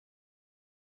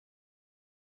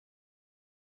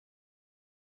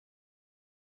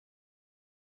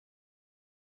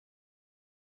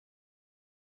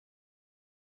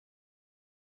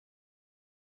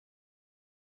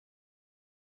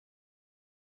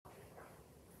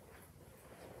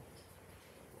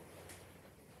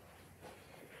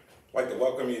I'd like to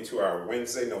welcome you to our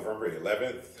Wednesday, November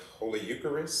 11th, Holy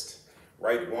Eucharist,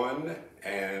 Rite 1,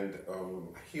 and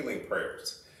healing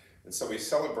prayers. And so we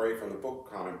celebrate from the Book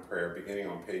of Common Prayer beginning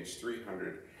on page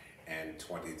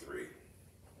 323.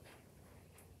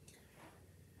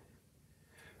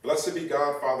 Blessed be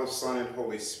God, Father, Son, and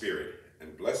Holy Spirit,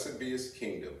 and blessed be his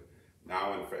kingdom,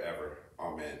 now and forever.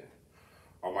 Amen.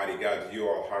 Almighty God, to you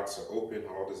all hearts are open,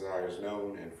 all desires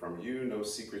known, and from you no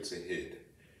secrets are hid.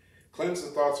 Cleanse the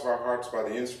thoughts of our hearts by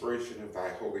the inspiration of thy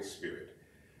Holy Spirit,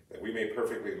 that we may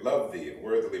perfectly love thee and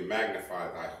worthily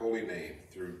magnify thy holy name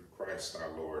through Christ our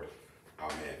Lord.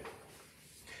 Amen.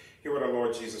 Hear what our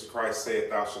Lord Jesus Christ saith,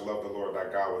 thou shalt love the Lord thy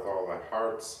God with all thy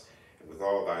hearts, and with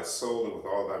all thy soul, and with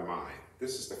all thy mind.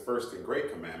 This is the first and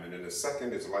great commandment, and the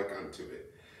second is like unto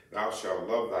it. Thou shalt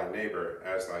love thy neighbor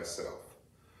as thyself.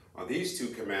 On these two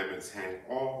commandments hang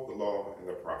all the law and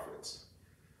the prophets.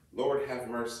 Lord, have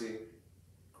mercy.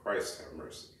 Christ, have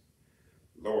mercy.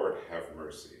 Lord, have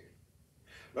mercy.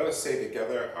 Let us say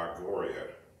together our Gloria.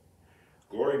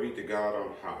 Glory be to God on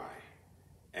high,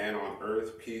 and on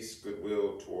earth peace,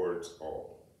 goodwill towards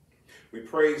all. We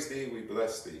praise thee, we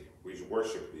bless thee, we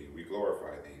worship thee, we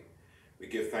glorify thee. We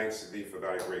give thanks to thee for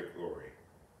thy great glory.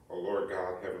 O Lord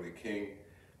God, heavenly King,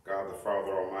 God the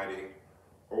Father Almighty,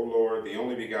 O Lord, the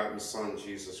only begotten Son,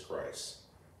 Jesus Christ.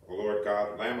 O Lord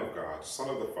God, Lamb of God, Son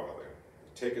of the Father,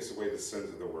 take us away the sins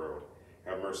of the world,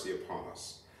 have mercy upon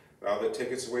us. Thou that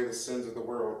takest away the sins of the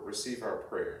world, receive our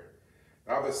prayer.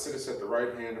 Thou that sittest at the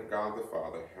right hand of God the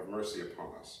Father, have mercy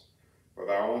upon us. For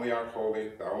thou only art holy,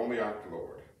 thou only art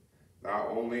Lord. Thou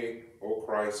only, O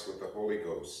Christ, with the Holy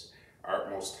Ghost, art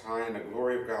most high in the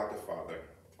glory of God the Father.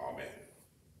 Amen.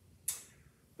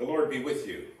 The Lord be with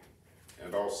you,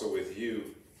 and also with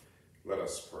you. Let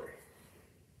us pray.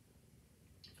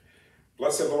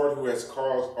 Blessed Lord, who has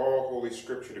caused all holy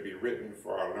scripture to be written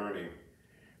for our learning,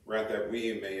 grant that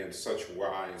we may in such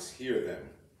wise hear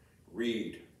them,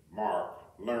 read, mark,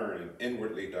 learn, and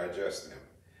inwardly digest them,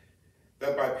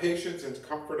 that by patience and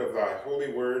comfort of thy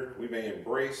holy word we may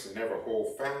embrace and ever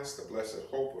hold fast the blessed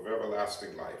hope of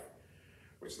everlasting life,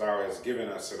 which thou hast given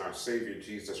us in our Savior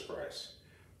Jesus Christ,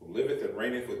 who liveth and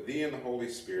reigneth with thee in the Holy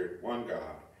Spirit, one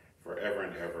God, forever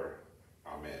and ever.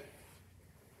 Amen.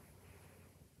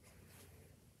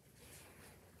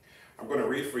 I'm going to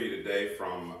read for you today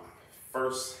from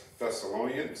 1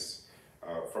 Thessalonians,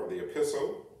 from the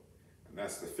epistle, and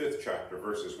that's the 5th chapter,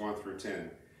 verses 1 through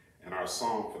 10. And our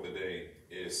psalm for the day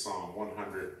is Psalm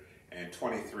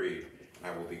 123, and I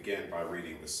will begin by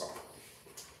reading the psalm.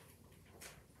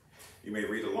 You may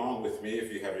read along with me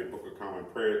if you have your Book of Common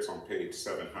Prayer. It's on page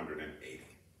 780.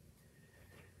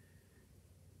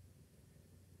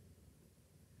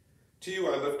 To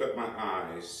you I lift up my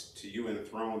eyes, to you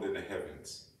enthroned in the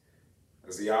heavens.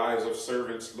 As the eyes of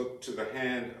servants look to the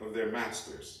hand of their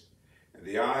masters, and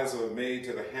the eyes of a maid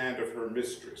to the hand of her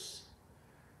mistress,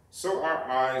 so our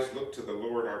eyes look to the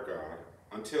Lord our God,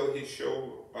 until he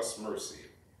show us mercy.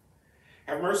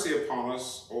 Have mercy upon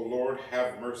us, O Lord,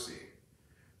 have mercy,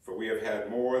 for we have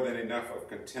had more than enough of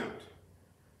contempt,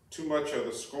 too much of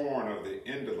the scorn of the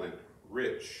indolent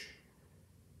rich,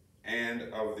 and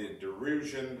of the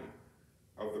derision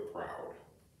of the proud.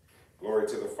 Glory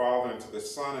to the Father, and to the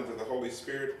Son, and to the Holy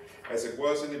Spirit, as it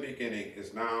was in the beginning,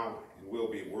 is now, and will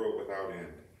be, world without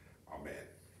end. Amen.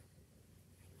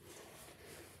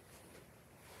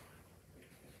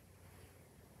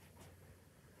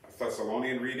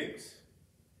 Thessalonian readings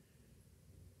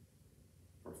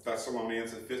from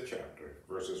Thessalonians, the 5th chapter,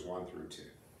 verses 1 through 10.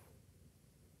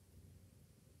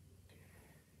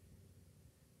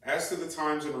 As to the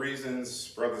times and reasons,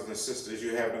 brothers and sisters,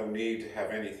 you have no need to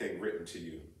have anything written to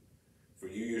you. For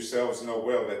you yourselves know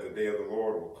well that the day of the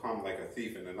Lord will come like a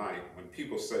thief in the night, when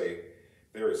people say,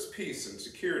 there is peace and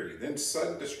security. Then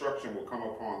sudden destruction will come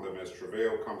upon them as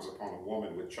travail comes upon a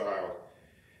woman with child,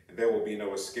 and there will be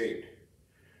no escape.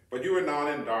 But you are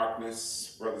not in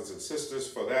darkness, brothers and sisters,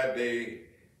 for that day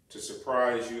to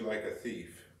surprise you like a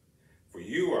thief. For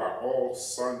you are all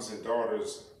sons and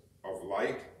daughters of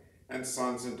light, and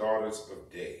sons and daughters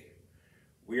of day.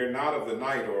 We are not of the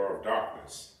night or of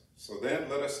darkness. So then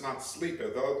let us not sleep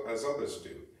as others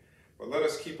do, but let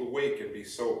us keep awake and be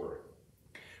sober.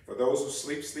 For those who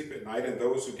sleep, sleep at night, and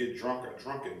those who get drunk are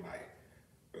drunk at night.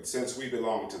 But since we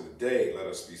belong to the day, let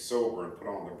us be sober and put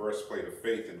on the breastplate of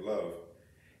faith and love,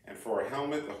 and for a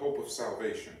helmet, the hope of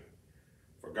salvation.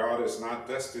 For God has not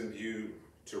destined you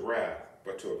to wrath,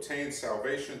 but to obtain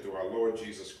salvation through our Lord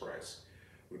Jesus Christ,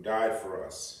 who died for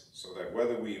us, so that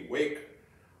whether we wake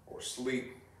or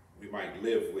sleep, we might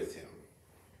live with him.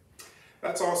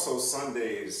 That's also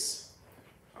Sunday's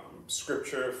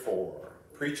scripture for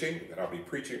preaching, that I'll be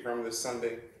preaching from this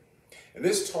Sunday. And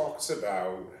this talks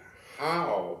about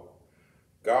how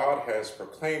God has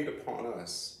proclaimed upon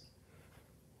us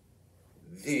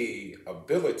the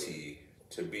ability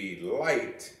to be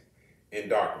light in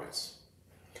darkness.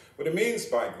 What it means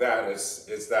by that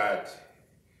is that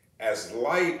as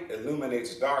light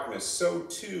illuminates darkness, so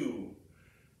too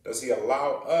does he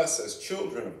allow us as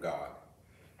children of God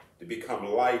to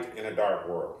become light in a dark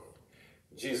world.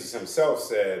 Jesus himself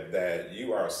said that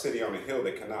you are a city on a hill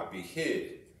that cannot be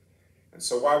hid. And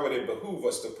so why would it behoove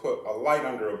us to put a light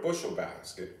under a bushel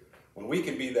basket when we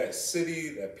can be that city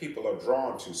that people are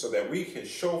drawn to, so that we can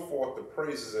show forth the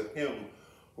praises of him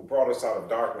who brought us out of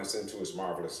darkness into his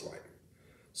marvelous light?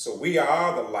 So we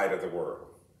are the light of the world,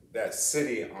 that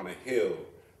city on a hill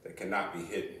that cannot be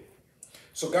hidden.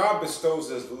 So God bestows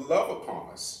his love upon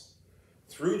us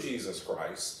through Jesus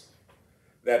Christ,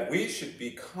 that we should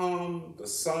become the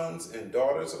sons and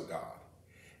daughters of God.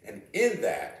 And in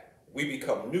that, we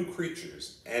become new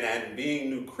creatures. And in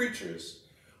being new creatures,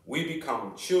 we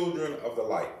become children of the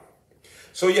light.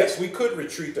 So yes, we could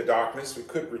retreat to darkness. We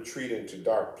could retreat into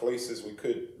dark places. We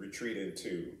could retreat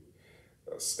into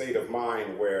a state of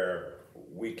mind where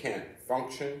we can't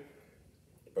function.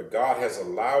 But God has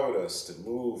allowed us to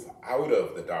move out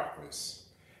of the darkness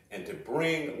and to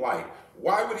bring light.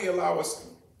 Why would he allow us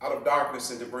out of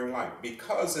darkness and to bring light?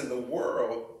 Because in the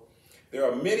world, there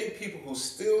are many people who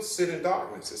still sit in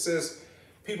darkness. It says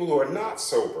people who are not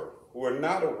sober, who are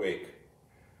not awake,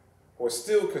 who are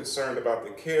still concerned about the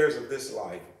cares of this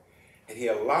life. And he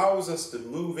allows us to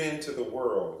move into the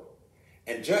world.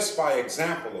 And just by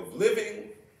example of living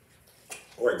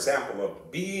or example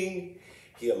of being,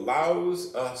 he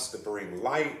allows us to bring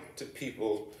light to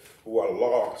people who are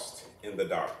lost in the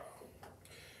dark.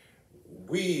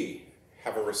 We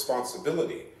have a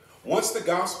responsibility. Once the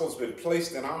gospel's been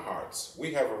placed in our hearts,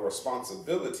 we have a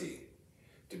responsibility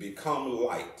to become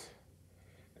light.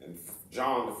 And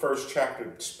John, the first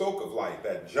chapter, spoke of light,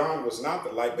 that John was not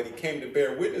the light, but he came to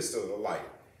bear witness to the light.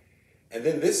 And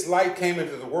then this light came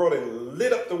into the world and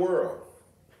lit up the world.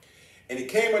 And he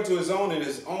came unto his own, and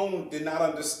his own did not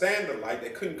understand the light. They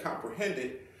couldn't comprehend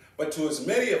it. But to as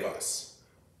many of us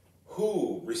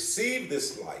who receive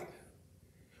this light,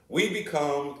 we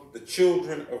become the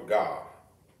children of God.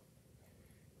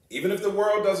 Even if the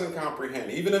world doesn't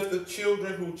comprehend, even if the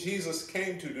children who Jesus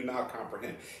came to do not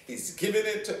comprehend, he's given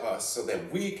it to us so that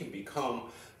we can become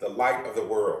the light of the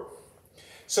world.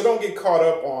 So don't get caught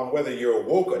up on whether you're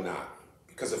woke or not,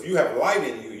 because if you have light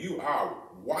in you, you are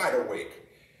wide awake.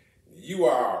 You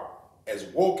are as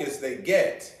woke as they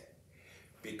get,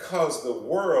 because the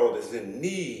world is in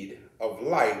need of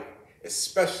light,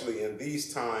 especially in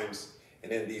these times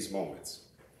and in these moments.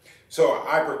 So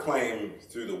I proclaim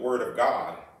through the word of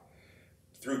God,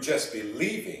 through just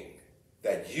believing,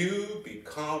 that you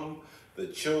become the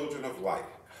children of light.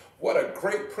 What a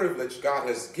great privilege God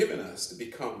has given us to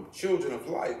become children of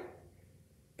light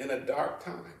in a dark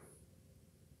time.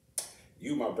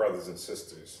 You, my brothers and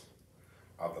sisters,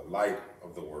 are the light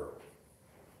of the world.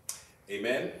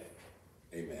 Amen.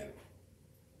 Amen.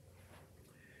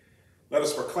 Let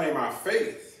us proclaim our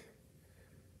faith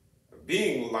of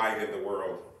being light in the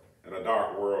world, in a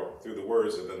dark world, through the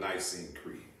words of the Nicene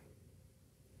Creed.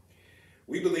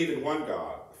 We believe in one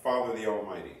God, the Father, the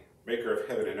Almighty, maker of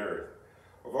heaven and earth,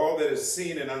 of all that is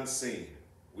seen and unseen.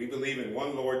 We believe in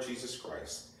one Lord Jesus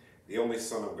Christ, the only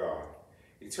Son of God,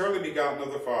 eternally begotten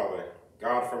of the Father,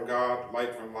 God from God,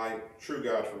 light from light, true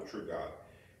God from true God,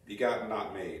 begotten,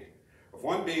 not made. Of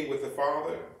one being with the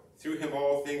Father, through him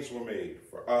all things were made.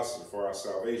 For us and for our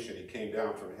salvation he came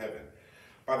down from heaven.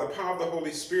 By the power of the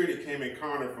Holy Spirit he came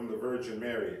incarnate from the Virgin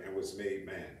Mary and was made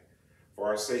man. For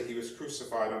our sake he was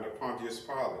crucified under Pontius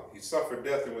Pilate. He suffered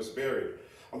death and was buried.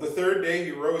 On the third day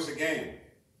he rose again,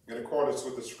 in accordance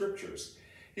with the Scriptures.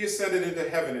 He ascended into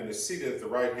heaven and is seated at the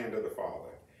right hand of the Father.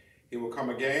 He will come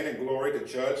again in glory to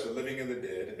judge the living and the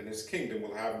dead, and his kingdom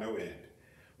will have no end.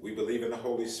 We believe in the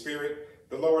Holy Spirit,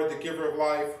 the Lord, the giver of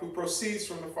life, who proceeds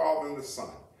from the Father and the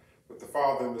Son. With the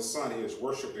Father and the Son he is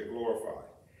worshipped and glorified.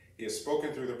 He has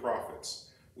spoken through the prophets.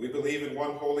 We believe in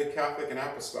one holy Catholic and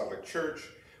Apostolic Church.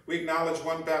 We acknowledge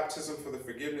one baptism for the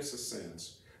forgiveness of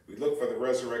sins. We look for the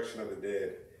resurrection of the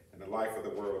dead and the life of the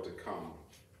world to come.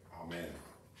 Amen.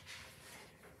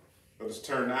 Let us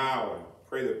turn now and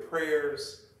pray the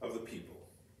prayers of the people.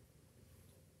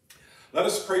 Let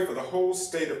us pray for the whole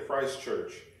state of Christ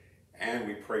Church, and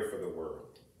we pray for the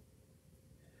world.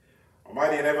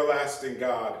 Almighty and everlasting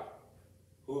God,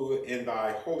 who in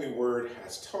thy holy word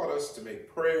has taught us to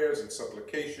make prayers and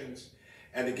supplications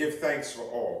and to give thanks for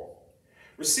all,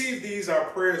 receive these our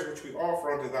prayers which we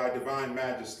offer unto thy divine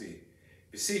majesty,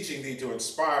 beseeching thee to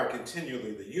inspire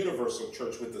continually the universal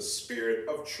church with the spirit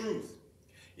of truth,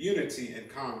 unity, and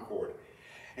concord.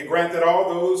 And grant that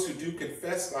all those who do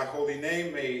confess thy holy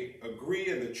name may agree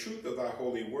in the truth of thy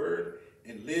holy word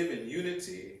and live in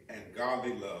unity and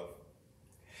godly love.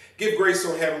 Give grace,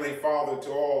 O Heavenly Father,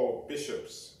 to all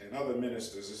bishops and other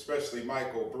ministers, especially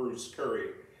Michael Bruce Curry,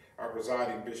 our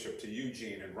presiding bishop, to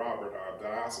Eugene and Robert, our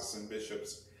diocesan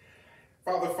bishops,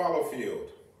 Father Fallowfield,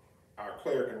 our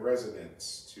cleric in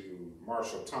residence, to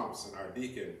Marshall Thompson, our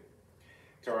deacon,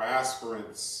 to our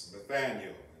aspirants,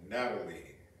 Nathaniel and Natalie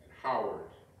and Howard,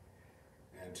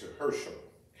 and to Herschel,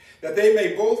 that they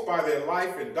may both by their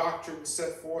life and doctrine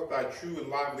set forth thy true and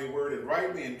lively word and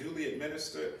rightly and duly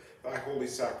administer thy holy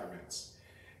sacraments.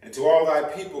 And to all thy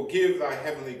people give thy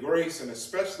heavenly grace, and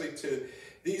especially to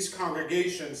these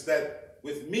congregations, that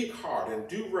with meek heart and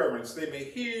due reverence they may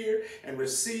hear and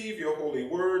receive your holy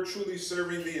word, truly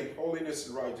serving thee in holiness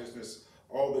and righteousness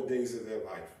all the days of their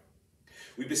life.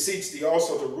 We beseech thee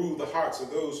also to rule the hearts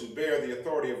of those who bear the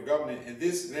authority of government in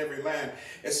this and every land,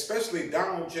 especially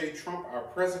Donald J. Trump, our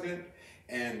president,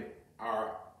 and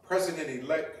our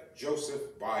president-elect Joseph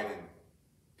Biden,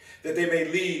 that they may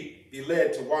be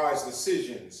led to wise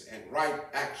decisions and right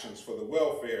actions for the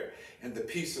welfare and the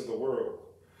peace of the world.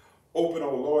 Open,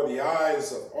 O Lord, the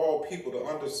eyes of all people to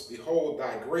behold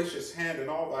thy gracious hand in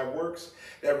all thy works,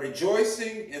 that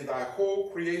rejoicing in thy whole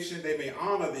creation they may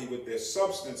honor thee with their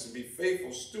substance and be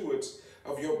faithful stewards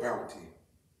of your bounty.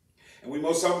 And we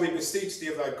most humbly beseech thee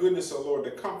of thy goodness, O Lord,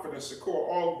 to comfort and succor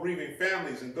all grieving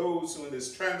families and those who in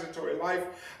this transitory life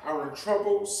are in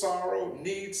trouble, sorrow,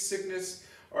 need, sickness,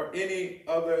 or any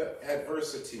other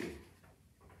adversity.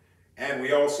 And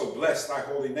we also bless thy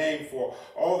holy name for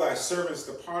all thy servants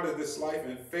departed this life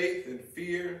in faith and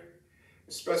fear,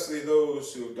 especially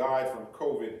those who have died from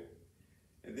COVID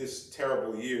in this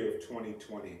terrible year of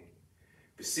 2020.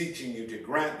 Beseeching you to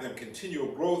grant them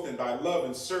continual growth in thy love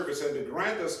and service, and to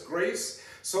grant us grace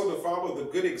so to follow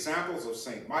the good examples of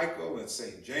St. Michael and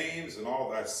St. James and all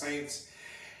thy saints,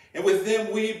 and with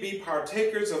them we be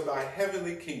partakers of thy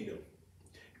heavenly kingdom.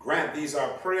 Grant these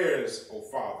our prayers, O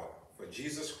Father, for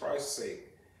Jesus Christ's sake,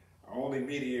 our only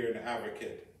mediator and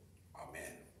advocate.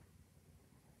 Amen.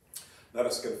 Let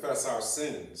us confess our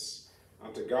sins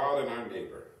unto God and our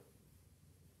neighbor.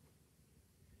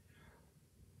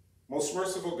 Most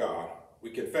merciful God,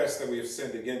 we confess that we have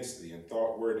sinned against thee in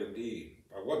thought, word, and deed,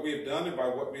 by what we have done and by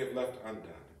what we have left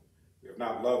undone. We have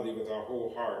not loved thee with our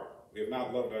whole heart. We have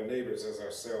not loved our neighbors as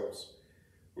ourselves.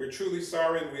 We are truly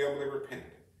sorry and we humbly repent.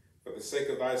 For the sake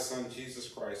of thy Son, Jesus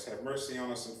Christ, have mercy on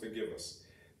us and forgive us,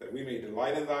 that we may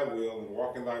delight in thy will and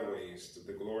walk in thy ways, to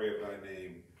the glory of thy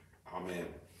name. Amen.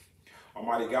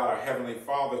 Almighty God, our heavenly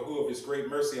Father, who of his great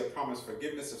mercy hath promised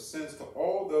forgiveness of sins to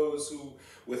all those who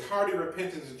with hearty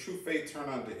repentance and true faith turn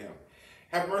unto him,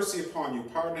 have mercy upon you,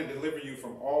 pardon and deliver you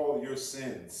from all your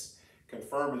sins,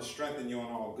 confirm and strengthen you in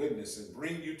all goodness, and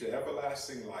bring you to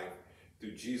everlasting life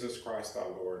through Jesus Christ our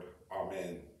Lord.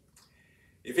 Amen.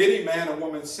 If any man or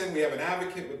woman sin, we have an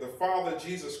advocate with the Father,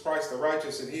 Jesus Christ the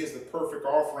righteous, and he is the perfect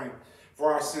offering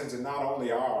for our sins, and not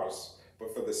only ours,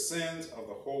 but for the sins of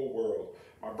the whole world.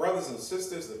 My brothers and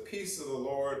sisters, the peace of the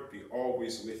Lord be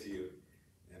always with you,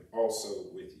 and also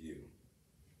with you.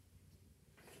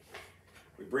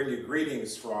 We bring you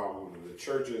greetings from the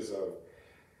churches of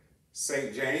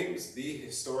St. James, the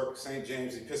historic St.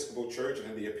 James Episcopal Church,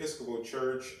 and the Episcopal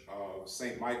Church of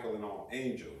St. Michael and All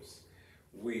Angels.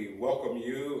 We welcome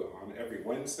you on every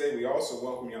Wednesday. We also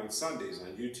welcome you on Sundays on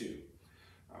YouTube.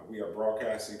 We are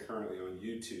broadcasting currently on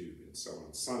YouTube, and so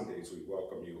on Sundays we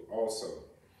welcome you also.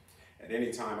 At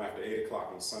any time after 8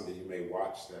 o'clock on Sunday, you may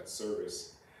watch that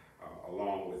service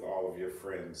along with all of your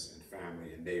friends and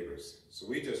family and neighbors. So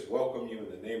we just welcome you in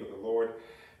the name of the Lord.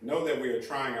 Know that we are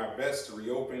trying our best to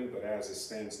reopen, but as it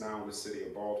stands now in the city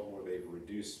of Baltimore, they've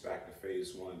reduced back to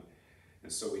phase 1.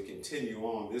 And so we continue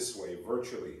on this way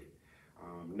virtually,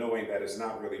 knowing that it's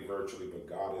not really virtually, but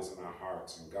God is in our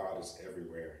hearts and God is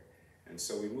everywhere. And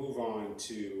so we move on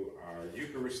to our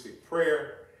Eucharistic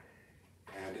prayer,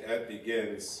 and it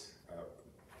begins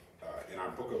in our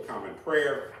Book of Common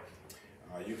Prayer.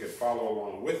 You can follow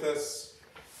along with us.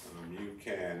 You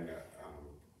can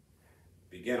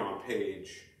begin on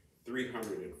page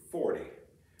 340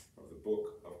 of the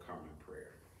Book of Common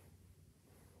Prayer.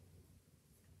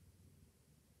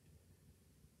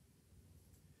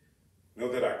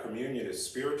 Know that our communion is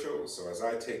spiritual, so as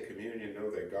I take communion,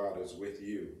 know that God is with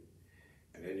you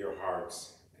and in your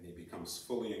hearts, and he becomes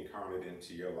fully incarnate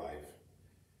into your life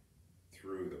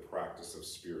through the practice of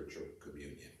spiritual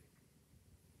communion.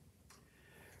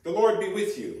 The Lord be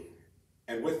with you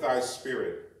and with thy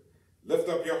spirit. Lift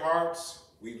up your hearts.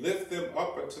 We lift them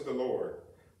up unto the Lord.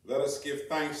 Let us give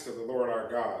thanks to the Lord our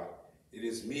God. It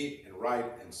is meet and right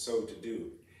and so to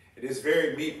do. It is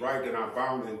very meet, right, and our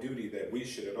bounden duty that we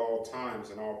should at all times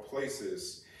and all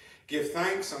places give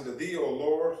thanks unto thee, O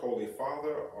Lord, Holy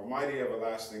Father, Almighty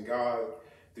everlasting God,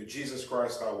 through Jesus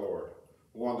Christ our Lord,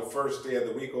 who on the first day of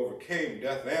the week overcame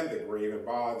death and the grave, and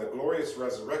by the glorious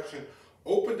resurrection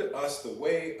opened to us the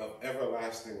way of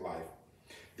everlasting life.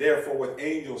 Therefore, with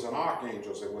angels and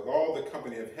archangels and with all the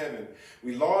company of heaven,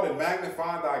 we laud and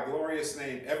magnify thy glorious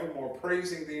name, evermore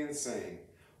praising thee and saying,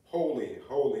 Holy,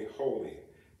 holy, holy,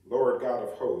 Lord God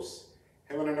of hosts,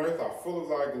 heaven and earth are full of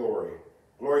thy glory.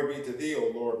 Glory be to thee,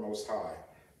 O Lord Most High.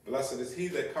 Blessed is he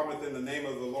that cometh in the name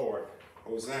of the Lord.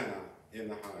 Hosanna in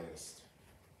the highest.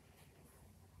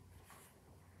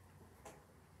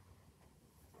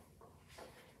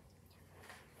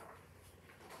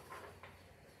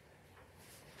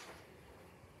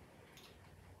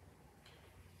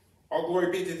 All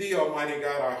glory be to thee, Almighty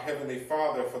God, our heavenly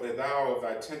Father, for that thou of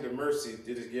thy tender mercy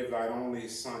didst give thine only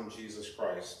Son, Jesus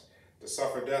Christ, to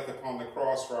suffer death upon the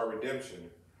cross for our redemption,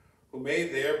 who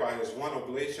made there by his one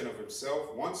oblation of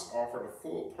himself once offered a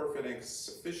full, perfect, and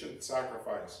sufficient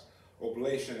sacrifice,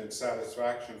 oblation and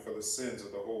satisfaction for the sins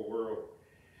of the whole world,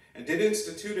 and did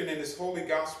institute and in his holy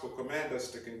gospel command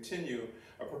us to continue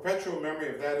a perpetual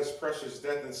memory of that his precious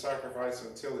death and sacrifice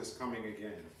until his coming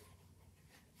again.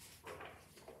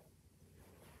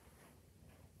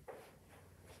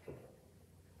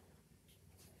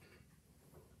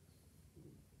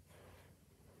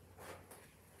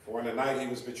 For on the night he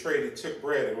was betrayed, he took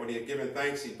bread, and when he had given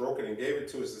thanks, he broke it and gave it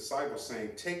to his disciples,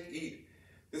 saying, Take, eat.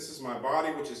 This is my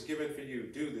body, which is given for you.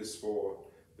 Do this for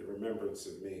the remembrance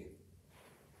of me.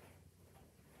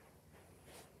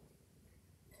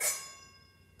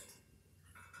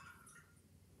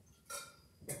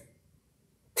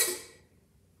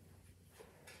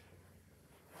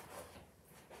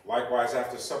 Likewise,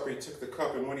 after supper, he took the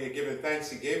cup, and when he had given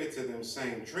thanks, he gave it to them,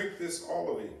 saying, Drink this,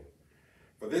 all of you.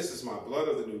 For this is my blood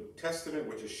of the New Testament,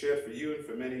 which is shed for you and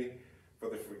for many for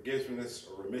the forgiveness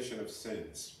or remission of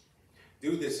sins.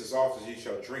 Do this as often as ye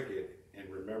shall drink it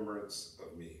in remembrance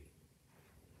of me.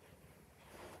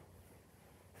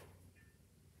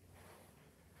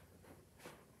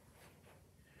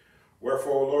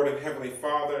 Wherefore, O Lord and Heavenly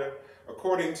Father,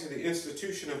 according to the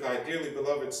institution of thy dearly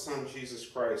beloved Son, Jesus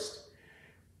Christ,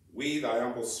 we, thy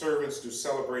humble servants, do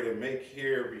celebrate and make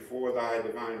here before thy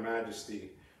divine majesty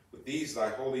with these thy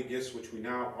holy gifts which we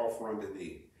now offer unto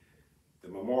thee, the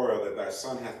memorial that thy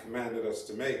Son hath commanded us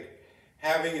to make,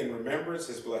 having in remembrance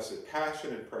his blessed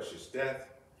passion and precious death,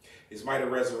 his mighty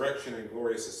resurrection and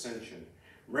glorious ascension,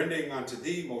 rendering unto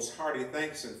thee most hearty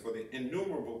thanks and for the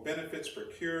innumerable benefits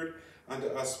procured unto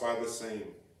us by the same.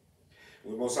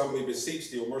 We most humbly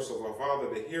beseech thee, O merciful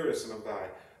Father, to hear us and of thy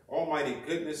almighty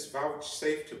goodness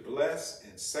vouchsafe to bless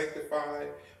and sanctify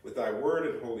with thy word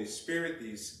and Holy Spirit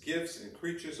these gifts and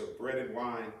creatures of bread and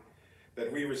wine,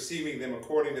 that we, receiving them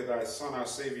according to thy Son, our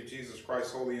Savior Jesus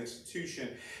Christ's holy institution,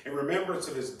 in remembrance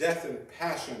of his death and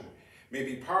passion, may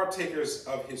be partakers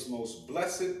of his most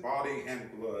blessed body and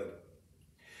blood.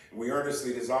 And we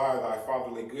earnestly desire thy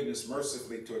fatherly goodness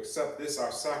mercifully to accept this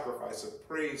our sacrifice of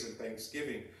praise and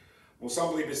thanksgiving, most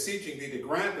humbly beseeching thee to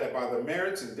grant that by the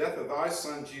merits and death of thy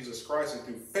Son, Jesus Christ, and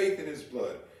through faith in his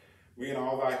blood, we and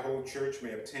all thy whole church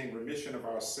may obtain remission of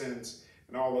our sins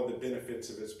and all other benefits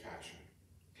of his passion.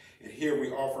 And here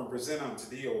we offer and present unto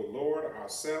thee, O Lord,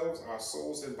 ourselves, our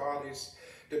souls and bodies,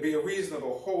 to be a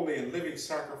reasonable, holy, and living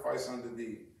sacrifice unto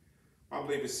thee,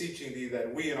 humbly beseeching thee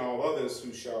that we and all others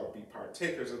who shall be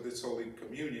partakers of this holy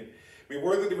communion may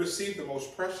worthily receive the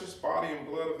most precious body and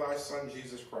blood of thy Son,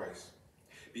 Jesus Christ,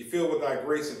 be filled with thy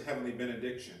grace and heavenly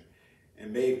benediction,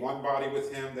 and made one body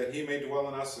with him, that he may dwell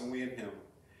in us and we in him.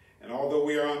 And although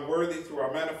we are unworthy through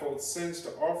our manifold sins to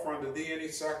offer unto thee any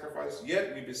sacrifice,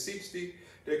 yet we beseech thee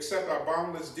to accept our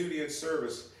boundless duty and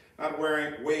service, not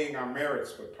weighing our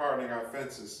merits, but pardoning our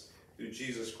offenses through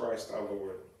Jesus Christ our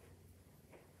Lord.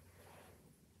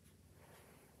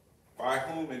 By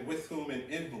whom and with whom and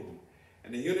in whom,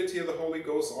 and the unity of the Holy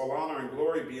Ghost, all honor and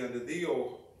glory be unto thee,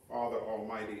 O Father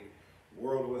Almighty,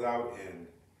 world without end.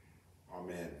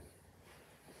 Amen.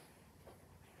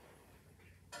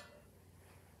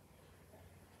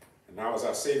 And now as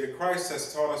our Savior Christ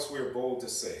has taught us, we are bold to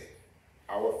say,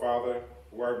 Our Father,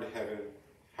 who art in heaven,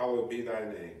 hallowed be thy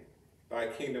name. Thy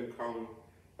kingdom come,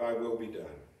 thy will be done,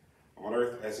 on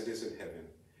earth as it is in heaven.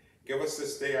 Give us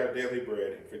this day our daily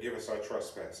bread, and forgive us our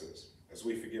trespasses, as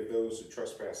we forgive those who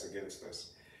trespass against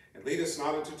us. And lead us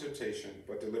not into temptation,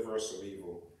 but deliver us from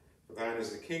evil. For thine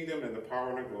is the kingdom, and the power,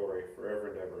 and the glory,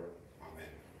 forever and ever. Amen.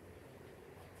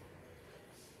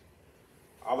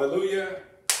 Alleluia!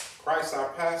 Christ our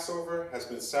Passover has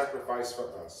been sacrificed for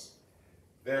us.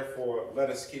 Therefore, let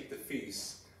us keep the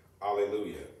feast.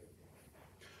 Alleluia.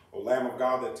 O Lamb of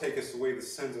God that takest away the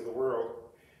sins of the world,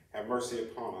 have mercy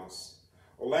upon us.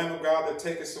 O Lamb of God that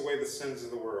takest away the sins of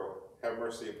the world, have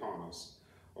mercy upon us.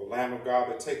 O Lamb of God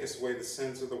that takest away the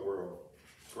sins of the world,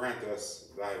 grant us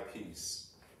thy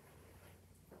peace.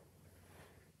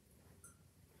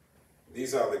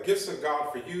 These are the gifts of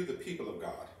God for you, the people of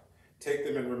God. Take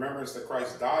them in remembrance that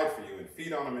Christ died for you, and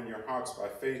feed on them in your hearts by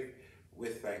faith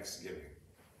with thanksgiving.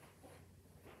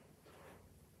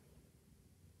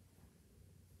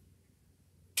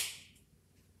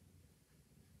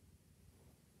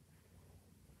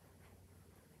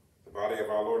 The body of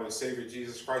our Lord and Savior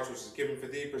Jesus Christ, which is given for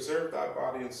thee, preserve thy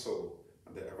body and soul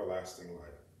unto everlasting life.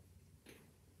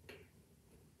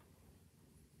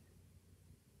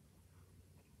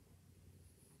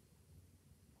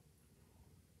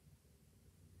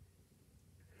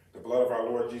 The blood of our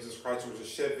Lord Jesus Christ, which was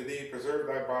shed for thee, preserve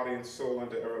thy body and soul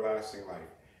unto everlasting life.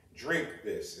 Drink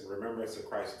this in remembrance that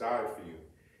Christ died for you,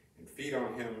 and feed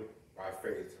on him by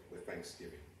faith with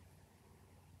thanksgiving.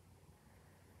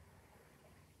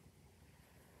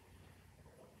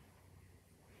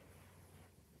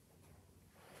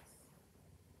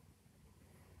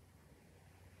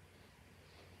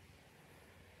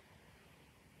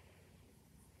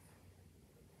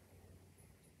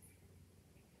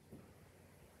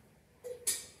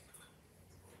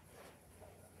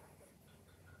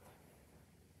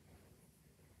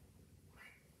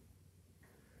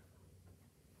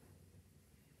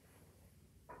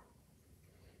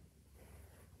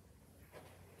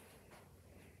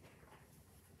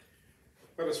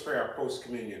 Let us pray our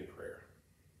post-communion prayer,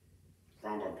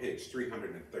 found on page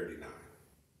 339.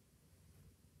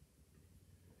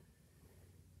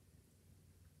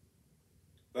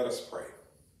 Let us pray.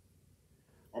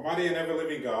 Almighty and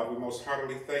ever-living God, we most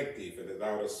heartily thank thee for that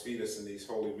thou dost feed us in these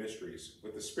holy mysteries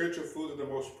with the spiritual food of the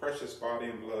most precious body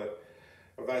and blood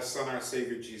of thy Son, our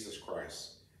Savior, Jesus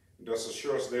Christ, and dost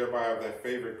assure us thereby of thy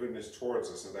favor and goodness towards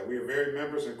us, and that we are very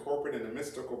members and corporate in the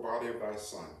mystical body of thy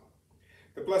Son,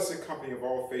 the blessed company of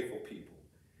all faithful people,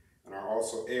 and are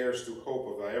also heirs through hope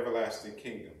of thy everlasting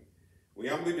kingdom. We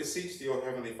humbly beseech thee, O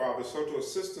Heavenly Father, so to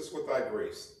assist us with thy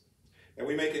grace, that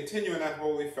we may continue in that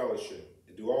holy fellowship,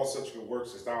 and do all such good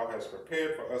works as thou hast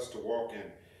prepared for us to walk in.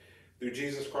 Through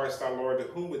Jesus Christ our Lord, to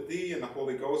whom with thee and the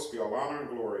Holy Ghost be all honor and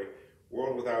glory,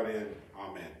 world without end.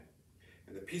 Amen.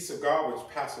 And the peace of God, which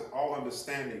passeth all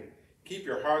understanding, keep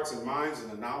your hearts and minds in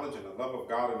the knowledge and the love of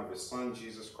God and of his Son,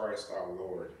 Jesus Christ our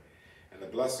Lord. And the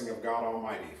blessing of God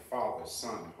Almighty, Father,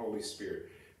 Son, and Holy Spirit,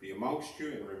 be amongst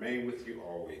you and remain with you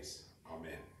always.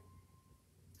 Amen.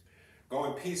 Go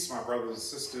in peace, my brothers and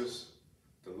sisters,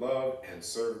 to love and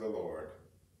serve the Lord.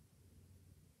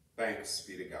 Thanks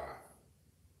be to God.